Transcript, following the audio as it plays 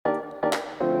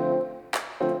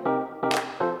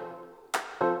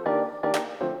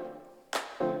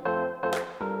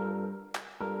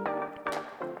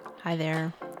Hi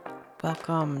there.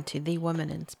 Welcome to the Woman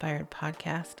Inspired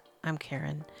Podcast. I'm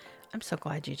Karen. I'm so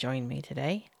glad you joined me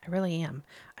today. I really am.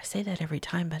 I say that every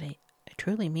time, but I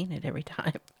truly mean it every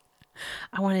time.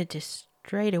 I wanted to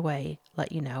straight away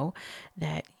let you know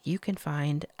that you can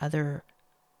find other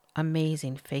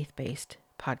amazing faith-based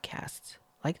podcasts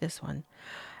like this one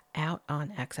out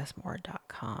on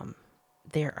accessmore.com.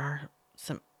 There are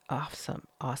some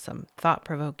awesome,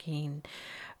 thought-provoking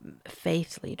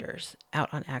faith leaders out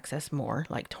on Access More,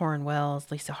 like Torrin Wells,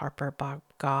 Lisa Harper, Bob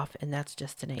Goff, and that's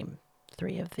just to name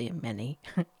three of the many.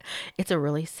 It's a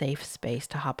really safe space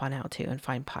to hop on out to and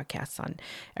find podcasts on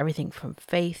everything from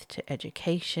faith to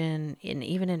education and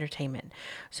even entertainment.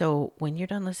 So when you're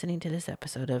done listening to this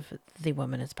episode of the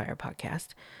Woman Inspired Podcast,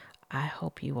 I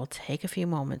hope you will take a few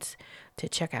moments to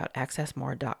check out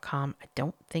accessmore.com. I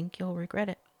don't think you'll regret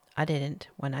it. I didn't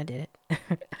when I did it.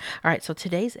 All right, so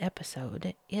today's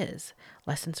episode is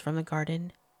Lessons from the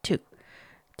Garden 2,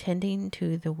 Tending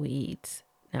to the Weeds.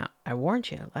 Now, I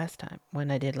warned you last time when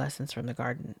I did Lessons from the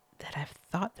Garden that I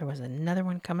thought there was another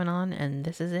one coming on, and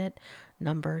this is it,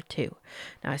 number 2.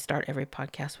 Now, I start every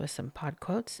podcast with some pod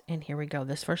quotes, and here we go.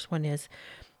 This first one is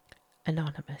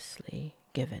anonymously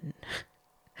given.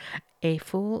 A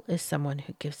fool is someone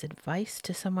who gives advice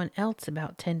to someone else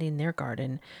about tending their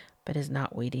garden, but is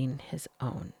not weeding his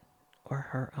own, or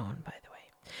her own, by the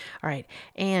way. All right,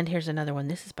 and here's another one.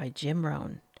 This is by Jim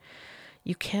Rohn.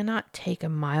 You cannot take a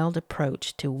mild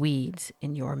approach to weeds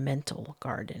in your mental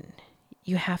garden.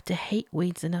 You have to hate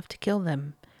weeds enough to kill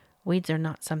them. Weeds are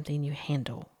not something you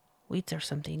handle. Weeds are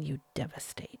something you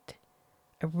devastate.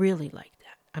 I really like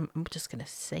that. I'm just going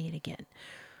to say it again.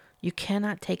 You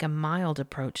cannot take a mild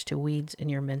approach to weeds in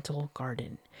your mental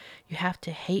garden. You have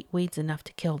to hate weeds enough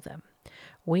to kill them.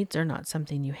 Weeds are not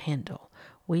something you handle.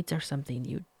 Weeds are something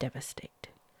you devastate.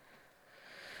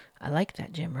 I like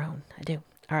that, Jim Rohn. I do.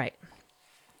 All right.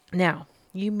 Now,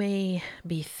 you may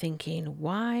be thinking,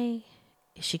 why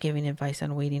is she giving advice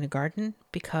on weeding a garden?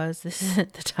 Because this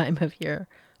isn't the time of year.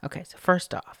 Okay, so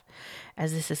first off,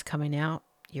 as this is coming out,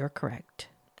 you're correct.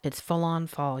 It's full on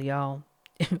fall, y'all.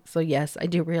 So yes, I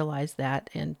do realize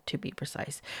that, and to be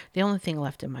precise, the only thing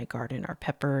left in my garden are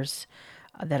peppers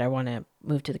that I want to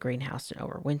move to the greenhouse and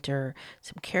overwinter,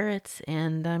 some carrots,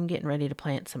 and I'm getting ready to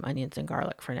plant some onions and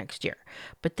garlic for next year.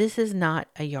 But this is not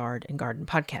a yard and garden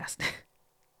podcast.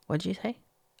 What'd you say?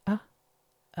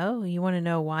 Oh, you want to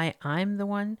know why I'm the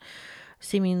one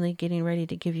seemingly getting ready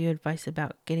to give you advice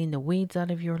about getting the weeds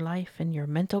out of your life and your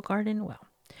mental garden? Well,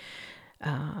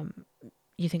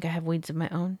 you think I have weeds of my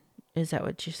own? Is that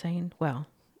what you're saying? Well,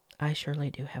 I surely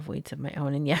do have weeds of my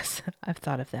own. And yes, I've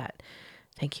thought of that.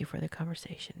 Thank you for the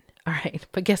conversation. All right.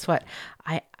 But guess what?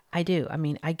 I do. I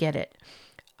mean, I get it.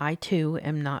 I too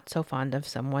am not so fond of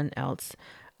someone else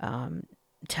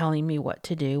telling me what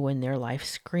to do when their life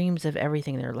screams of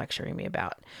everything they're lecturing me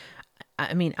about.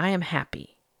 I mean, I am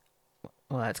happy.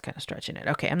 Well, that's kind of stretching it.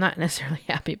 Okay, I'm not necessarily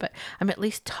happy, but I'm at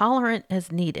least tolerant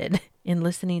as needed in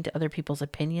listening to other people's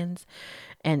opinions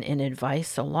and in advice,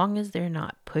 so long as they're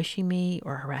not pushing me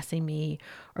or harassing me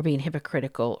or being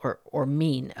hypocritical or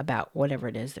mean about whatever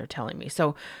it is they're telling me.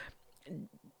 So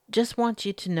just want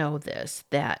you to know this,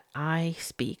 that I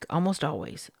speak almost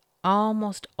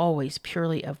always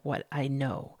purely of what I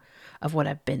know, of what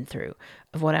I've been through,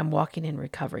 of what I'm walking in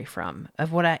recovery from,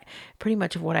 of what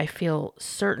I feel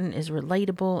certain is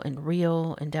relatable and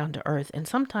real and down to earth and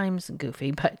sometimes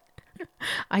goofy, but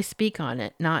I speak on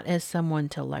it not as someone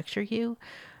to lecture you,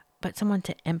 but someone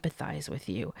to empathize with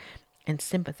you and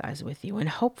sympathize with you and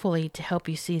hopefully to help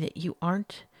you see that you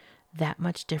aren't that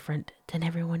much different than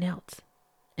everyone else.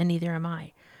 And neither am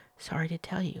I. Sorry to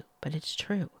tell you, but it's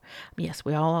true. Yes,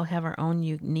 we all have our own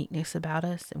uniqueness about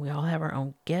us, and we all have our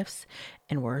own gifts,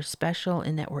 and we're special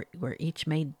in that we're each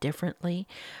made differently.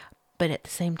 But at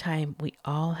the same time, we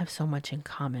all have so much in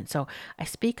common. So I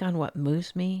speak on what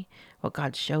moves me, what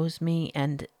God shows me,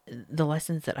 and the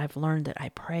lessons that I've learned that I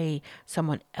pray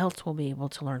someone else will be able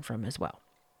to learn from as well.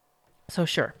 So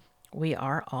sure, we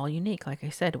are all unique. Like I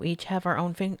said, we each have our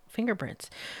own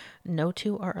fingerprints. No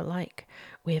two are alike.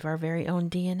 We have our very own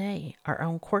DNA, our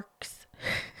own quirks.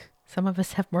 Some of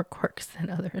us have more quirks than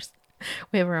others.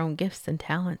 We have our own gifts and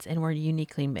talents, and we're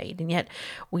uniquely made. And yet,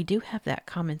 we do have that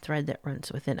common thread that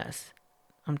runs within us.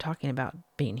 I'm talking about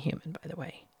being human, by the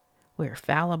way. We're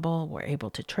fallible, we're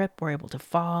able to trip, we're able to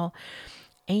fall,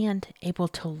 and able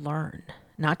to learn,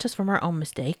 not just from our own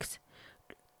mistakes.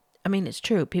 I mean, it's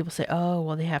true. People say, oh,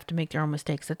 well, they have to make their own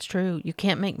mistakes. That's true. You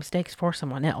can't make mistakes for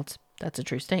someone else. That's a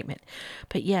true statement.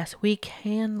 But yes, we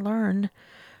can learn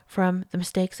from the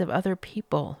mistakes of other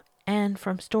people and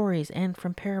from stories and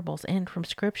from parables and from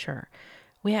scripture.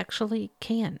 We actually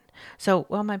can. So,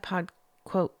 while my pod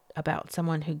quote about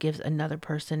someone who gives another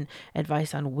person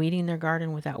advice on weeding their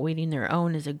garden without weeding their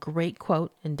own is a great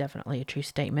quote and definitely a true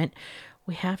statement,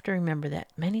 we have to remember that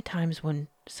many times when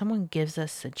someone gives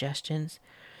us suggestions,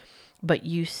 but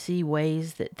you see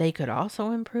ways that they could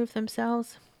also improve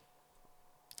themselves,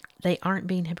 they aren't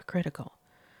being hypocritical.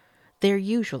 They're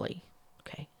usually,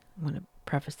 okay, I'm going to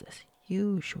preface this,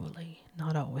 usually,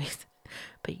 not always,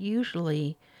 but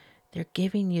usually they're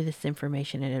giving you this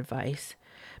information and advice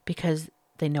because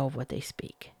they know of what they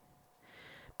speak,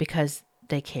 because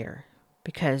they care,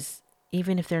 because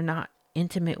even if they're not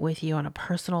intimate with you on a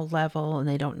personal level and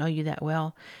they don't know you that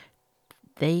well,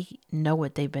 they know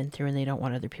what they've been through and they don't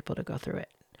want other people to go through it.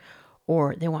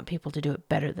 Or they want people to do it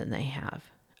better than they have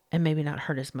and maybe not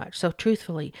hurt as much. So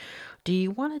truthfully, do you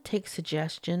want to take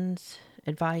suggestions,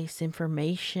 advice,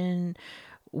 information,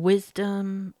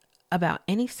 wisdom about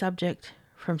any subject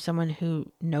from someone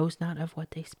who knows not of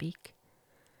what they speak?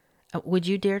 Would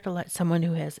you dare to let someone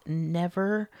who has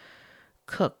never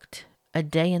cooked a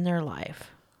day in their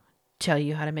life tell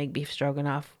you how to make beef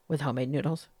stroganoff with homemade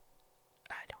noodles?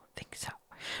 I don't think so.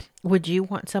 Would you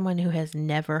want someone who has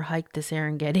never hiked the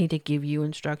Serengeti to give you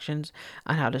instructions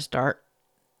on how to start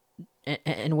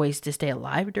and ways to stay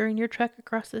alive during your trek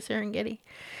across the Serengeti?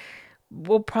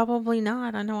 Well, probably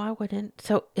not. I know I wouldn't.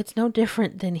 So it's no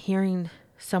different than hearing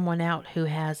someone out who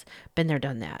has been there,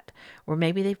 done that. Or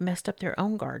maybe they've messed up their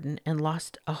own garden and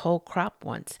lost a whole crop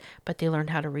once, but they learned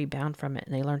how to rebound from it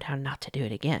and they learned how not to do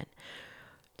it again.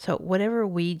 So whatever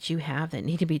weeds you have that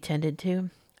need to be tended to,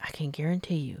 I can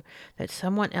guarantee you that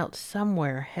someone else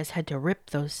somewhere has had to rip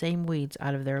those same weeds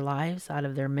out of their lives, out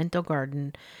of their mental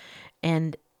garden.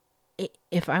 And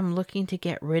if I'm looking to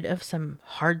get rid of some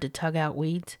hard to tug out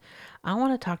weeds, I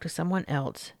want to talk to someone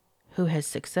else who has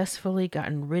successfully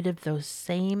gotten rid of those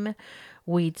same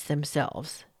weeds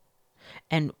themselves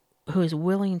and who is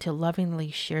willing to lovingly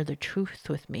share the truth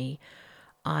with me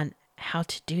on how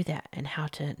to do that and how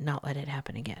to not let it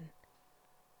happen again.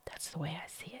 That's the way I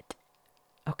see it.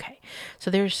 Okay,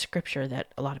 so there's scripture that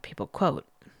a lot of people quote.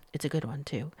 It's a good one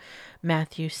too.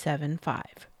 Matthew 7:5.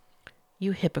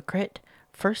 You hypocrite,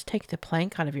 first take the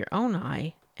plank out of your own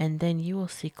eye, and then you will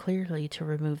see clearly to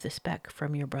remove the speck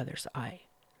from your brother's eye.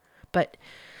 But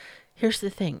here's the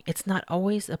thing. It's not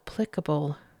always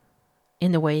applicable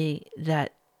in the way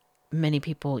that many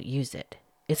people use it.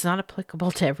 It's not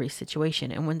applicable to every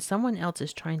situation. And when someone else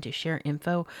is trying to share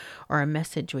info or a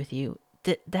message with you,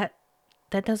 that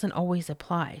doesn't always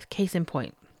apply. Case in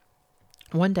point,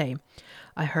 one day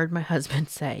I heard my husband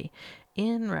say,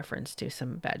 in reference to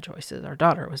some bad choices our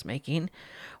daughter was making,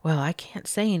 well, I can't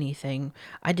say anything.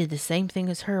 I did the same thing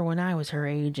as her when I was her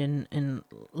age, and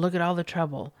look at all the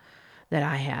trouble that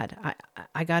I had.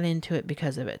 I got into it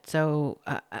because of it. So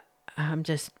I'm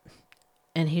just,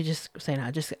 and he just saying,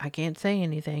 I can't say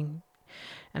anything.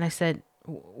 And I said,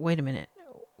 wait a minute,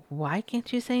 why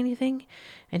can't you say anything?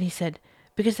 And he said,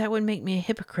 because that would make me a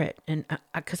hypocrite. And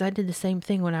because I did the same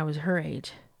thing when I was her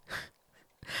age.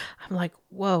 I'm like,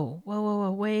 whoa,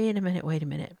 wait a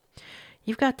minute.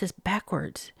 You've got this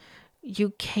backwards.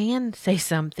 You can say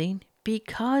something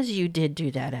because you did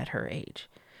do that at her age.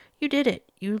 You did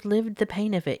it. You lived the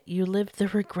pain of it. You lived the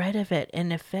regret of it,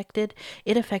 and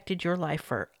it affected your life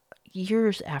for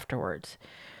years afterwards.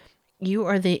 You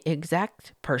are the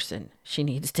exact person she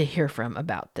needs to hear from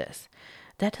about this.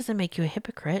 That doesn't make you a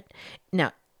hypocrite.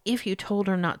 Now, if you told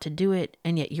her not to do it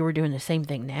and yet you were doing the same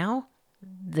thing now,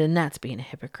 then that's being a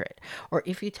hypocrite. Or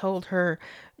if you told her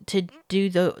to do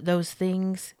those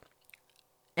things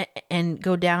and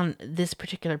go down this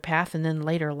particular path and then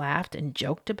later laughed and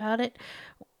joked about it,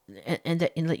 and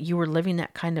that you were living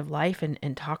that kind of life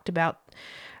and talked about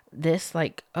this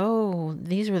like, oh,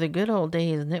 these were the good old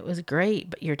days and it was great,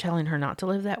 but you're telling her not to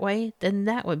live that way, then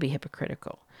that would be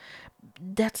hypocritical.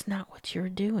 That's not what you're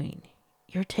doing.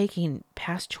 You're taking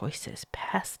past choices,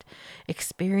 past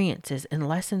experiences, and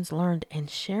lessons learned and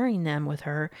sharing them with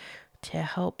her to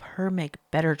help her make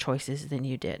better choices than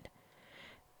you did.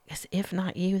 Because if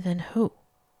not you, then who?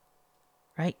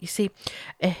 Right? You see,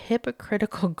 a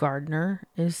hypocritical gardener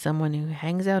is someone who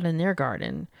hangs out in their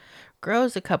garden,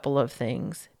 grows a couple of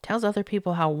things, tells other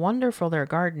people how wonderful their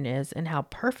garden is and how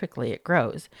perfectly it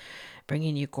grows,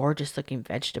 bringing you gorgeous looking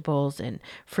vegetables and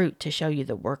fruit to show you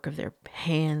the work of their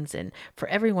hands and for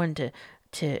everyone to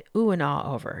ooh and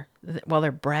ah over while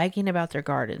they're bragging about their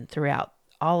garden throughout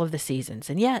all of the seasons.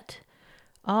 And yet,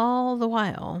 all the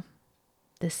while,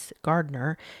 this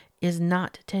gardener is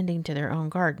not tending to their own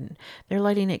garden. They're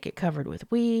letting it get covered with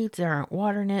weeds. They aren't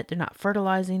watering it. They're not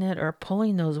fertilizing it or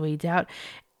pulling those weeds out.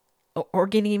 or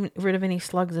getting rid of any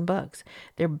slugs and bugs.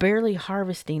 They're barely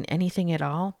harvesting anything at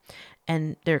all,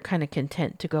 and they're kind of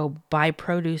content to go buy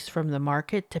produce from the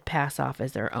market to pass off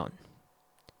as their own.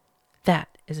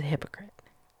 That is a hypocrite.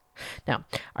 Now,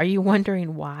 are you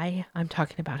wondering why I'm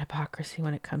talking about hypocrisy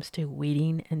when it comes to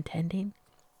weeding and tending?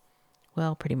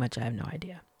 Well, pretty much I have no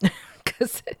idea.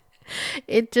 Because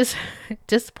it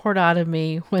just poured out of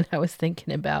me when I was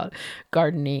thinking about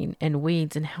gardening and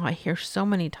weeds, and how I hear so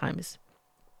many times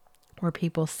where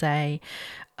people say,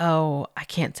 "Oh, I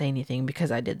can't say anything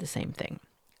because I did the same thing."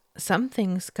 Some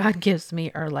things God gives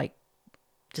me are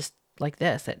just like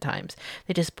this at times.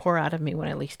 They just pour out of me when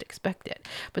I least expect it.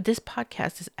 But this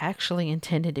podcast is actually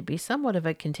intended to be somewhat of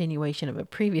a continuation of a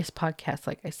previous podcast,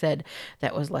 like I said,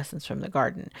 that was Lessons from the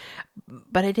Garden.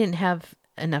 But I didn't have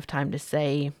enough time to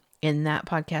say in that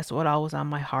podcast what all was on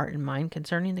my heart and mind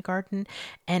concerning the garden.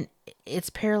 And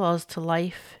its parallels to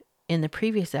life in the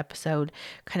previous episode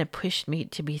kind of pushed me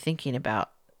to be thinking about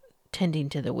tending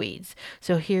to the weeds.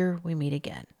 So here we meet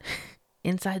again.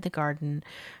 Inside the garden,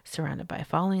 surrounded by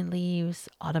falling leaves,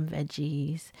 autumn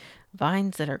veggies,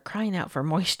 vines that are crying out for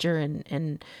moisture,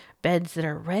 and beds that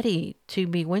are ready to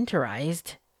be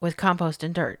winterized with compost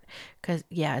and dirt. Because,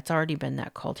 yeah, it's already been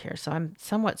that cold here. So I'm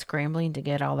somewhat scrambling to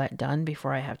get all that done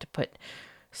before I have to put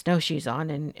snowshoes on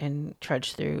and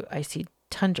trudge through icy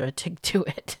tundra to do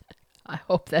it. I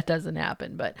hope that doesn't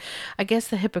happen. But I guess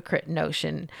the hypocrite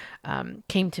notion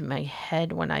came to my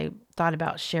head when I thought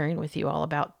about sharing with you all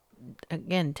about,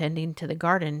 again, tending to the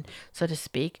garden, so to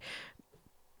speak,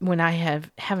 when I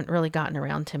haven't really gotten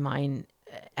around to mine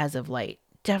as of late.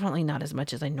 Definitely not as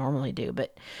much as I normally do.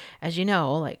 But as you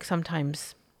know, like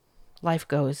sometimes life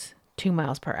goes 2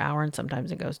 miles per hour and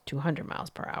sometimes it goes 200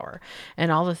 miles per hour.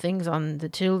 And all the things on the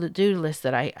to-do list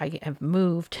that I have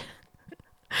moved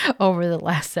over the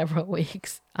last several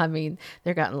weeks. I mean,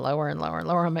 they're gotten lower and lower and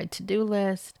lower on my to-do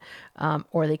list,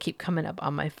 or they keep coming up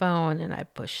on my phone and I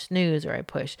push snooze or I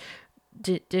push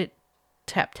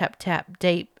tap, tap, tap,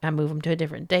 date. I move them to a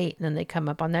different date, and then they come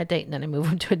up on that date, and then I move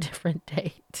them to a different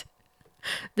date.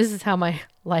 This is how my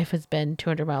life has been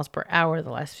 200 miles per hour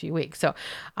the last few weeks. So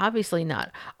obviously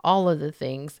not all of the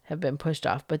things have been pushed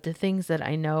off, but the things that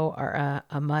I know are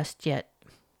a must yet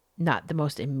not the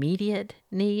most immediate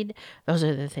need, those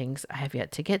are the things I have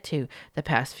yet to get to the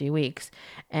past few weeks.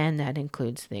 And that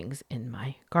includes things in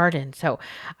my garden. So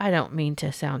I don't mean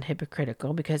to sound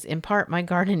hypocritical, because in part my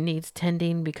garden needs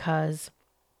tending because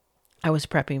I was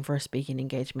prepping for a speaking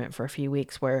engagement for a few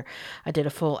weeks where I did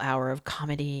a full hour of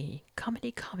comedy.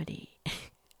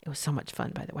 It was so much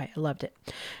fun, by the way. I loved it.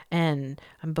 And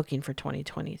I'm booking for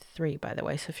 2023, by the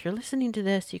way. So if you're listening to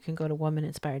this, you can go to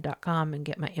womaninspired.com and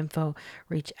get my info.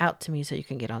 Reach out to me so you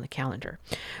can get on the calendar.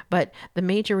 But the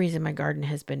major reason my garden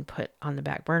has been put on the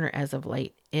back burner as of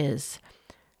late is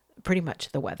pretty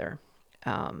much the weather.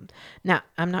 Now,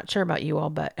 I'm not sure about you all,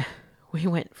 but we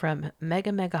went from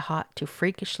mega hot to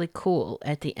freakishly cool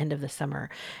at the end of the summer.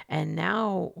 And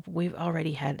now we've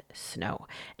already had snow.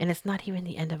 And it's not even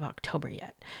the end of October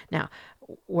yet. Now,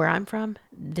 where I'm from,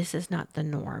 this is not the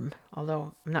norm.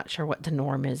 Although I'm not sure what the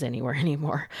norm is anywhere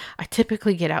anymore. I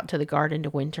typically get out to the garden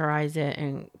to winterize it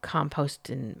and compost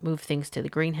and move things to the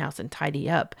greenhouse and tidy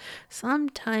up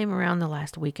sometime around the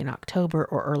last week in October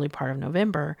or early part of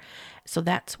November. So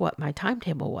that's what my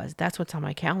timetable was. That's what's on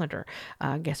my calendar.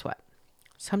 Guess what?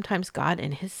 Sometimes God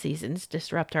and his seasons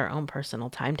disrupt our own personal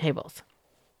timetables.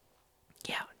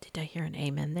 Yeah, did I hear an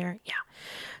amen there? Yeah.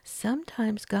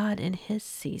 Sometimes God and his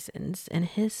seasons and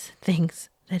his things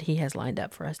that he has lined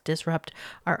up for us disrupt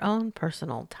our own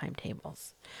personal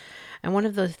timetables. And one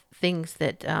of the things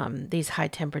that these high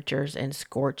temperatures and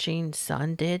scorching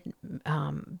sun did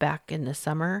back in the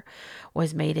summer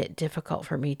was made it difficult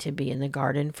for me to be in the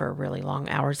garden for really long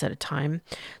hours at a time.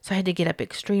 So I had to get up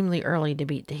extremely early to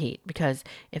beat the heat, because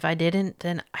if I didn't,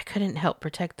 then I couldn't help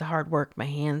protect the hard work my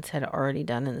hands had already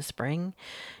done in the spring.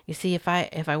 You see, if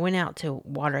I went out to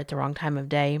water at the wrong time of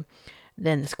day,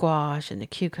 then the squash and the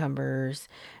cucumbers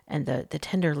and the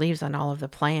tender leaves on all of the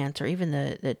plants, or even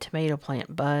the tomato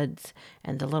plant buds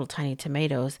and the little tiny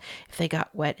tomatoes, if they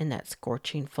got wet in that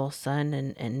scorching full sun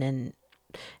and then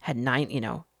had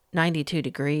 92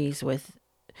 degrees with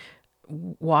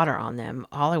water on them,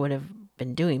 all I would have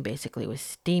been doing basically was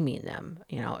steaming them.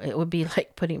 It would be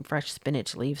like putting fresh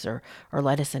spinach leaves or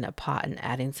lettuce in a pot and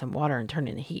adding some water and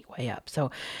turning the heat way up.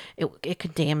 So it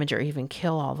could damage or even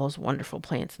kill all those wonderful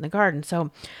plants in the garden.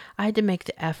 So I had to make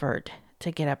the effort to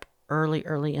get up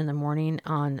early in the morning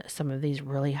on some of these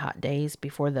really hot days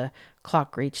before the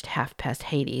clock reached half past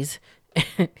Hades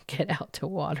and get out to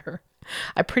water.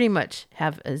 I pretty much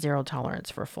have a zero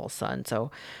tolerance for full sun. So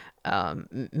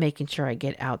making sure I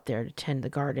get out there to tend the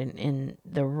garden in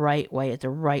the right way at the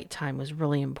right time was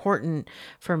really important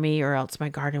for me, or else my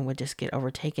garden would just get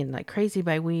overtaken like crazy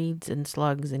by weeds and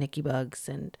slugs and icky bugs.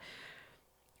 And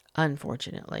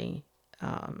unfortunately,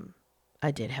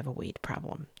 I did have a weed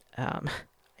problem. I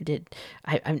did.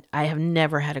 I have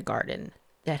never had a garden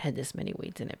that had this many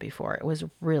weeds in it before. It was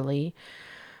really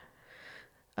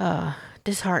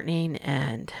disheartening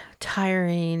and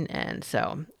tiring. And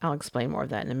so I'll explain more of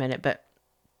that in a minute. But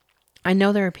I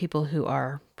know there are people who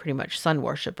are pretty much sun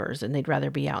worshippers and they'd rather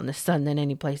be out in the sun than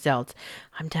any place else.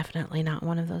 I'm definitely not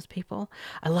one of those people.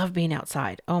 I love being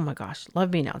outside. Oh my gosh, love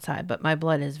being outside. But my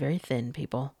blood is very thin,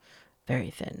 people.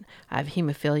 Very thin. I have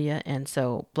hemophilia, and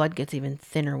so blood gets even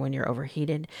thinner when you're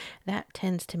overheated. That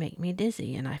tends to make me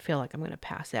dizzy, and I feel like I'm going to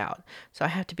pass out. So I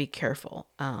have to be careful.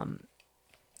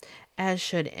 As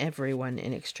should everyone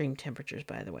in extreme temperatures,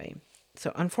 by the way.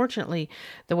 So unfortunately,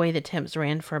 the way the temps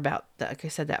ran for about, like I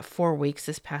said, that 4 weeks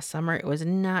this past summer, it was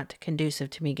not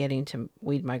conducive to me getting to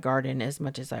weed my garden as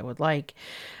much as I would like.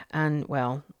 And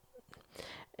well,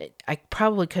 I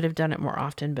probably could have done it more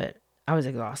often, but I was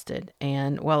exhausted.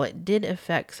 And while it did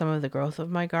affect some of the growth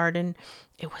of my garden,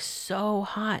 it was so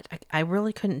hot. I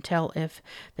really couldn't tell if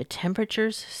the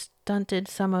temperatures stunted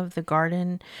some of the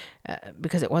garden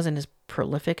because it wasn't as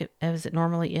prolific as it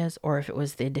normally is, or if it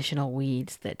was the additional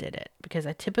weeds that did it. Because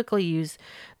I typically use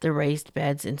the raised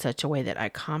beds in such a way that I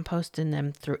compost in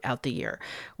them throughout the year,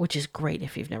 which is great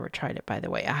if you've never tried it, by the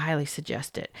way. I highly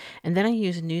suggest it. And then I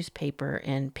use newspaper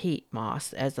and peat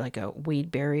moss as like a weed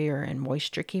barrier and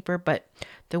moisture keeper. But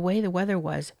the way the weather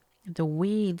was, the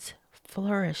weeds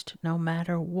flourished no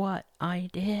matter what I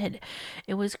did.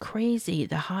 It was crazy.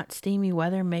 The hot, steamy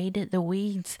weather made it, the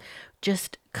weeds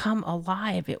just come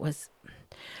alive. It was,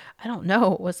 I don't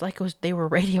know, it was like they were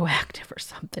radioactive or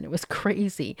something. It was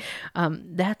crazy.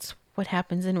 That's what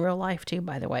happens in real life too,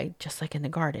 by the way, just like in the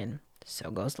garden.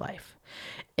 So goes life.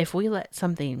 If we let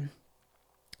something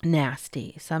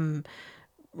nasty, some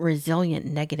resilient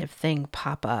negative thing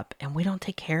pop up and we don't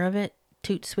take care of it,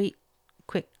 toot sweet,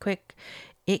 quick,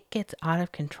 it gets out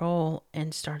of control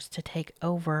and starts to take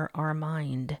over our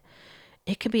mind.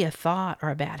 It could be a thought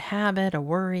or a bad habit, a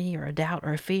worry or a doubt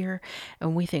or a fear.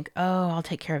 And we think, oh, I'll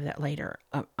take care of that later.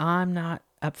 I'm not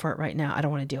up for it right now. I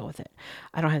don't want to deal with it.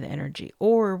 I don't have the energy.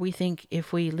 Or we think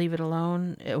if we leave it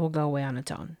alone, it will go away on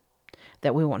its own,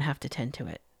 that we won't have to tend to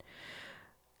it.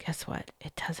 Guess what?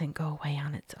 It doesn't go away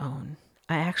on its own.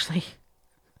 I actually,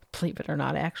 believe it or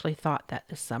not, I actually thought that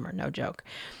this summer, no joke.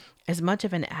 As much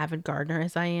of an avid gardener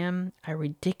as I am, I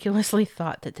ridiculously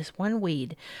thought that this one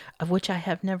weed, of which I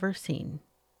have never seen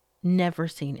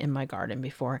in my garden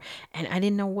before, and I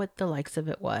didn't know what the likes of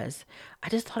it was. I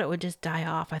just thought it would just die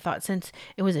off. I thought since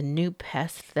it was a new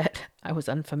pest that I was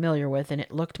unfamiliar with and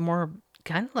it looked more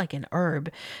kind of like an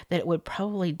herb, that it would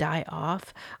probably die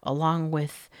off along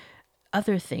with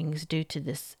other things due to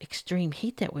this extreme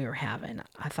heat that we were having.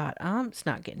 I thought, it's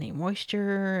not getting any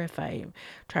moisture. If I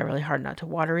try really hard not to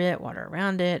water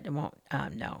around it, it won't,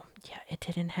 no. Yeah, it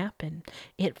didn't happen.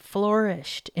 It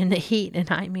flourished in the heat,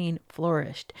 and I mean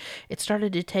flourished. It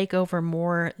started to take over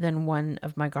more than one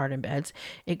of my garden beds.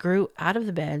 It grew out of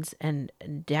the beds and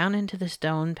down into the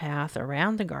stone path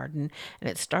around the garden, and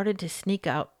it started to sneak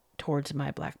out towards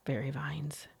my blackberry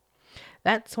vines.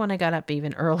 That's when I got up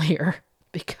even earlier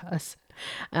because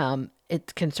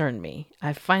it concerned me.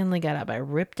 I finally got up. I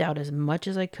ripped out as much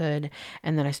as I could,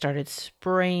 and then I started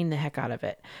spraying the heck out of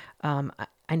it.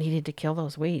 I needed to kill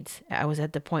those weeds. I was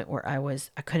at the point where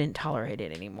I couldn't tolerate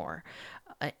it anymore.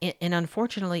 And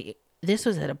unfortunately, this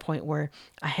was at a point where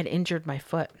I had injured my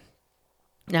foot.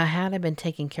 Now, had I been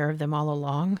taking care of them all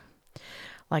along,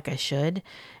 like I should,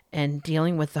 and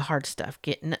dealing with the hard stuff,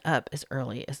 getting up as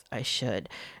early as I should,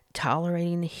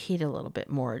 tolerating the heat a little bit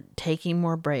more, taking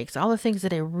more breaks, all the things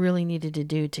that I really needed to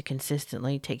do to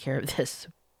consistently take care of this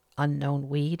unknown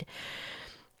weed.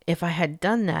 If I had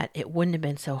done that, it wouldn't have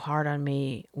been so hard on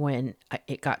me when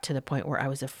it got to the point where I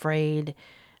was afraid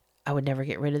I would never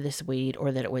get rid of this weed,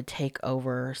 or that it would take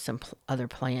over some other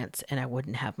plants and I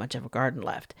wouldn't have much of a garden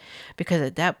left. Because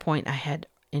at that point I had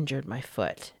injured my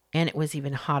foot, and it was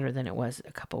even hotter than it was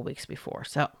a couple of weeks before.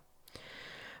 So,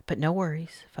 but no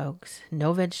worries, folks.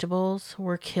 No vegetables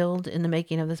were killed in the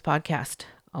making of this podcast.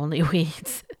 Only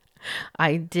weeds.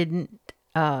 I didn't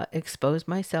expose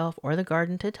myself or the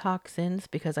garden to toxins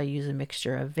because I use a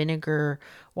mixture of vinegar,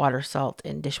 water, salt,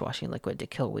 and dishwashing liquid to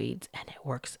kill weeds, and it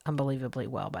works unbelievably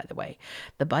well, by the way.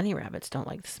 The bunny rabbits don't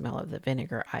like the smell of the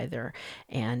vinegar either,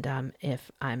 and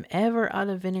if I'm ever out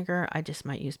of vinegar, I just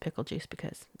might use pickle juice,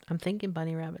 because I'm thinking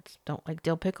bunny rabbits don't like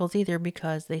dill pickles either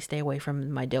because they stay away from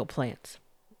my dill plants.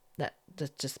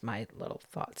 That's just my little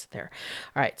thoughts there.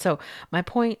 All right. So my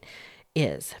point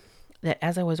is that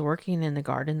as I was working in the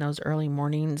garden those early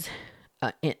mornings,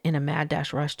 in a mad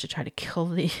dash rush to try to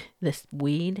kill this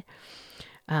weed,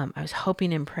 I was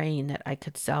hoping and praying that I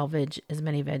could salvage as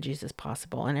many veggies as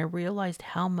possible. And I realized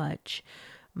how much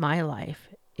my life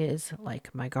is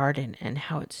like my garden and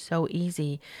how it's so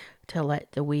easy to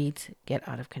let the weeds get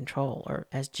out of control, or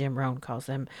as Jim Rohn calls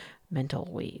them, mental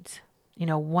weeds.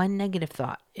 One negative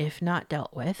thought, if not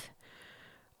dealt with,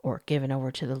 or given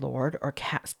over to the Lord, or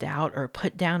cast out, or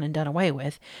put down and done away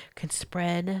with, can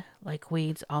spread like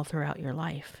weeds all throughout your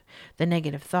life. The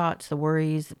negative thoughts, the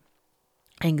worries,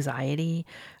 anxiety,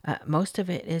 most of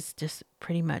it is just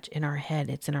pretty much in our head.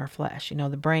 It's in our flesh.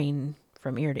 The brain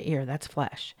from ear to ear, that's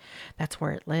flesh. That's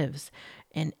where it lives.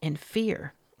 And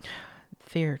fear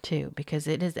too, because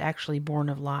it is actually born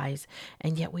of lies.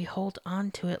 And yet we hold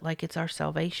on to it like it's our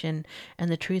salvation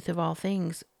and the truth of all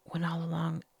things, when all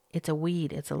along it's a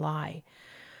weed, it's a lie.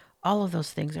 All of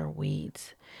those things are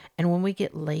weeds. And when we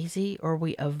get lazy or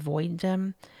we avoid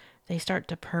them, they start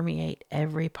to permeate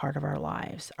every part of our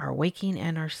lives, our waking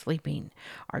and our sleeping,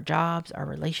 our jobs, our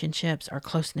relationships, our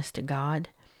closeness to God.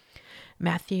 In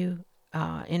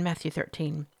Matthew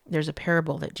 13, there's a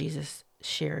parable that Jesus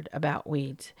shared about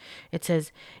weeds. It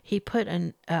says he put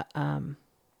another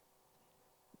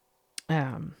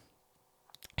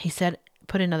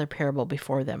parable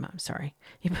before them.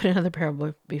 He put another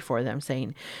parable before them,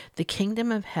 saying, "The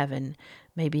kingdom of heaven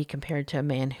may be compared to a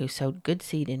man who sowed good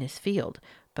seed in his field.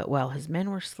 But while his men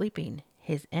were sleeping,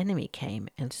 his enemy came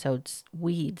and sowed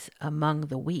weeds among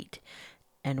the wheat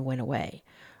and went away.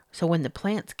 So when the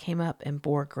plants came up and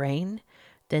bore grain,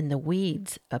 then the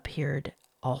weeds appeared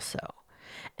also.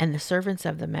 And the servants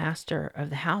of the master of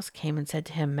the house came and said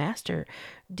to him, 'Master,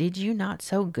 did you not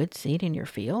sow good seed in your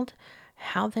field?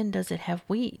 How then does it have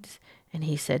weeds?' And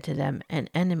he said to them, 'An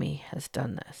enemy has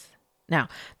done this.'" Now,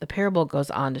 the parable goes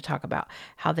on to talk about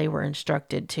how they were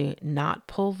instructed to not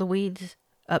pull the weeds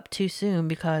up too soon,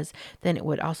 because then it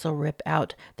would also rip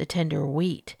out the tender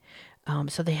wheat.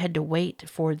 So they had to wait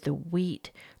for the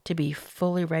wheat to be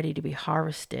fully ready to be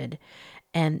harvested,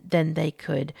 and then they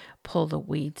could pull the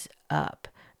weeds up.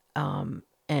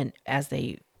 And as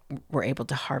they were able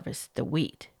to harvest the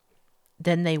wheat,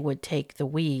 then they would take the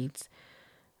weeds,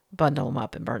 bundle them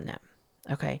up, and burn them.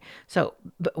 Okay, so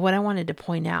but what I wanted to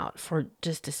point out for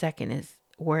just a second is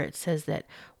where it says that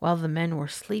while the men were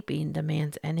sleeping, the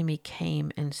man's enemy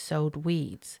came and sowed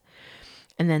weeds.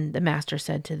 And then the master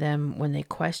said to them, when they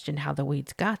questioned how the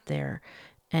weeds got there,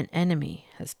 "An enemy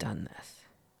has done this."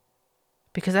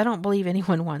 Because I don't believe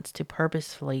anyone wants to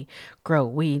purposefully grow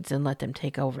weeds and let them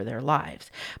take over their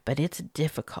lives. But it's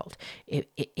difficult.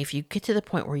 If you get to the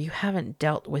point where you haven't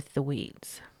dealt with the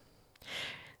weeds,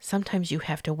 sometimes you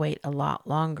have to wait a lot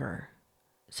longer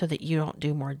so that you don't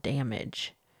do more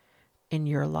damage in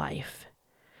your life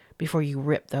before you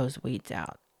rip those weeds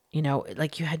out.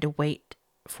 Like you had to wait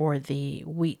for the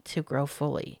wheat to grow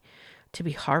fully, to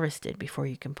be harvested before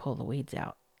you can pull the weeds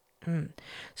out.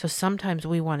 So sometimes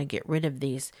we want to get rid of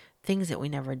these things that we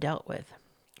never dealt with,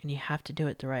 and you have to do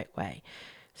it the right way.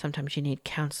 Sometimes you need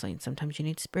counseling. Sometimes you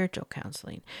need spiritual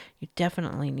counseling. You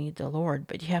definitely need the Lord,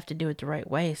 but you have to do it the right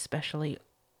way, especially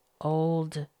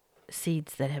old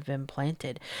seeds that have been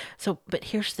planted. So, but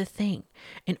here's the thing.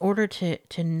 In order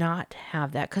to not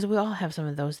have that, because we all have some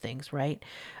of those things, right?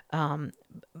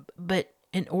 But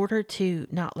in order to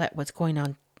not let what's going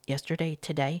on yesterday,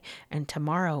 today, and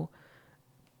tomorrow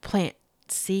plant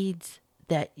seeds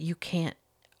that you can't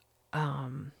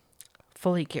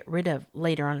fully get rid of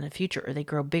later on in the future, or they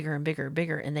grow bigger and bigger and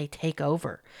bigger, and they take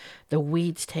over. The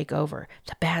weeds take over.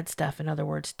 The bad stuff, in other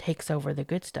words, takes over the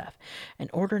good stuff.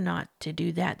 In order not to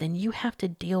do that, then you have to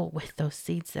deal with those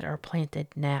seeds that are planted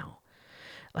now.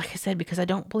 Like I said, because I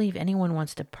don't believe anyone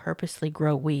wants to purposely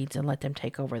grow weeds and let them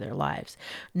take over their lives.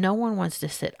 No one wants to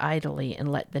sit idly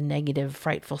and let the negative,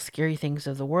 frightful, scary things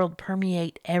of the world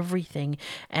permeate everything.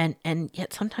 And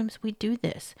yet sometimes we do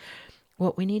this.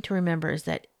 What we need to remember is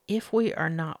that if we are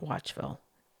not watchful,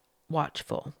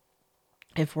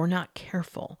 if we're not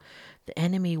careful, the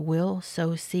enemy will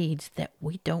sow seeds that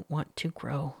we don't want to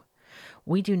grow.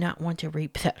 We do not want to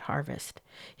reap that harvest.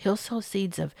 He'll sow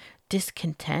seeds of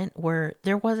discontent where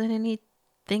there wasn't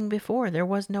anything before. There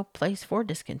was no place for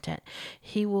discontent.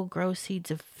 He will grow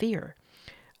seeds of fear.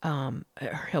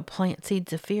 He'll plant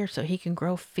seeds of fear so he can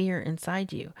grow fear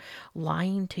inside you,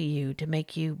 lying to you to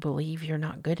make you believe you're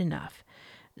not good enough,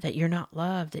 that you're not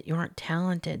loved, that you aren't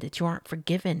talented, that you aren't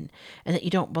forgiven, and that you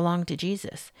don't belong to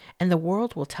Jesus. And the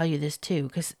world will tell you this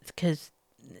too, because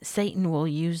Satan will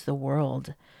use the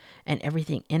world and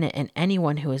everything in it, and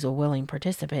anyone who is a willing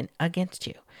participant against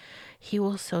you. He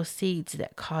will sow seeds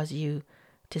that cause you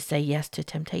to say yes to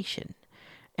temptation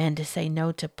and to say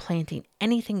no to planting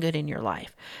anything good in your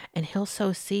life. And he'll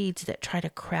sow seeds that try to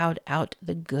crowd out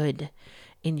the good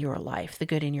in your life, the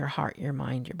good in your heart, your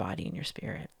mind, your body, and your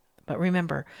spirit. But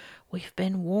remember, we've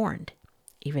been warned,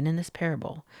 even in this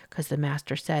parable, because the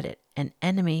master said it. An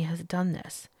enemy has done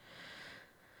this.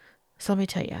 So let me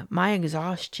tell you, my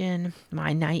exhaustion,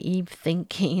 my naive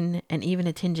thinking, and even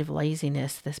a tinge of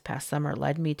laziness this past summer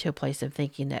led me to a place of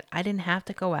thinking that I didn't have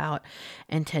to go out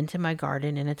and tend to my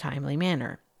garden in a timely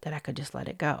manner, that I could just let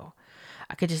it go.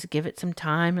 I could just give it some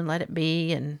time and let it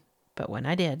be. But when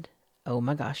I did, oh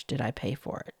my gosh, did I pay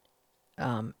for it?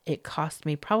 It cost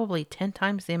me probably 10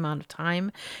 times the amount of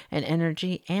time and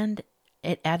energy, and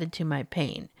it added to my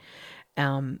pain.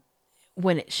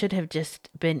 When it should have just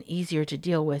been easier to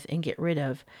deal with and get rid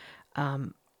of,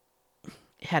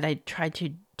 had I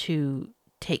tried to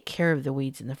take care of the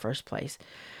weeds in the first place,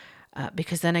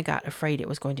 because then I got afraid it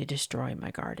was going to destroy my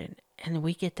garden. And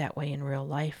we get that way in real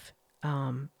life.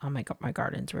 My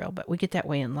garden's real, but we get that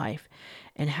way in life,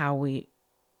 and how we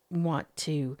want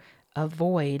to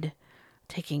avoid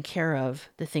taking care of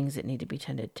the things that need to be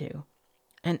tended to.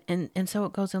 And so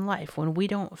it goes in life. When we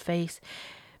don't face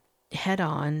head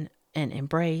on and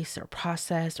embrace or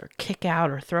process or kick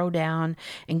out or throw down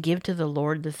and give to the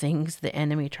Lord the things the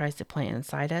enemy tries to plant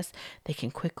inside us, they can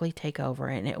quickly take over,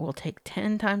 and it will take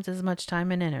 10 times as much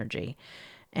time and energy,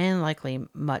 and likely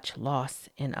much loss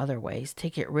in other ways, to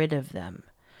get rid of them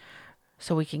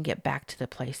so we can get back to the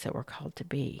place that we're called to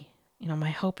be.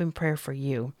 My hope and prayer for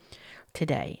you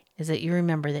today is that you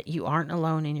remember that you aren't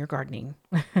alone in your gardening,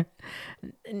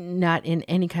 not in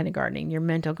any kind of gardening, your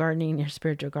mental gardening, your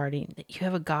spiritual gardening, that you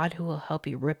have a God who will help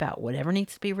you rip out whatever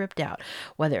needs to be ripped out,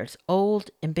 whether it's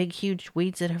old and big, huge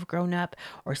weeds that have grown up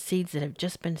or seeds that have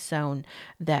just been sown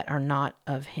that are not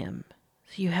of Him.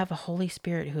 So you have a Holy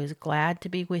Spirit who is glad to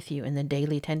be with you in the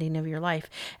daily tending of your life,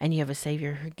 and you have a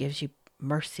Savior who gives you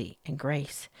mercy and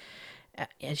grace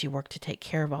as you work to take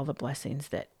care of all the blessings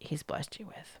that He's blessed you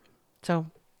with. So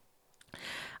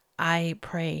I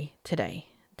pray today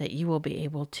that you will be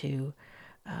able to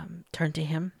turn to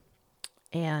Him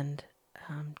and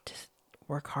just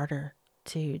work harder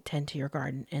to tend to your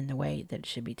garden in the way that it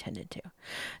should be tended to.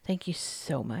 Thank you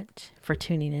so much for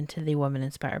tuning into the Woman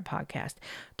Inspired podcast.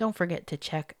 Don't forget to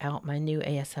check out my new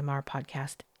ASMR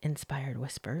podcast, Inspired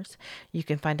Whispers. You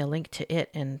can find a link to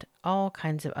it and all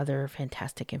kinds of other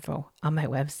fantastic info on my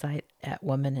website at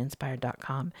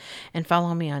womaninspired.com, and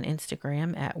follow me on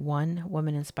Instagram at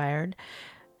onewomaninspired.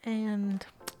 And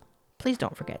please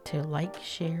don't forget to like,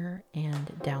 share, and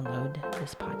download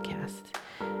this podcast.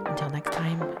 Until next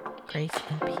time, grace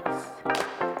and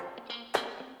peace.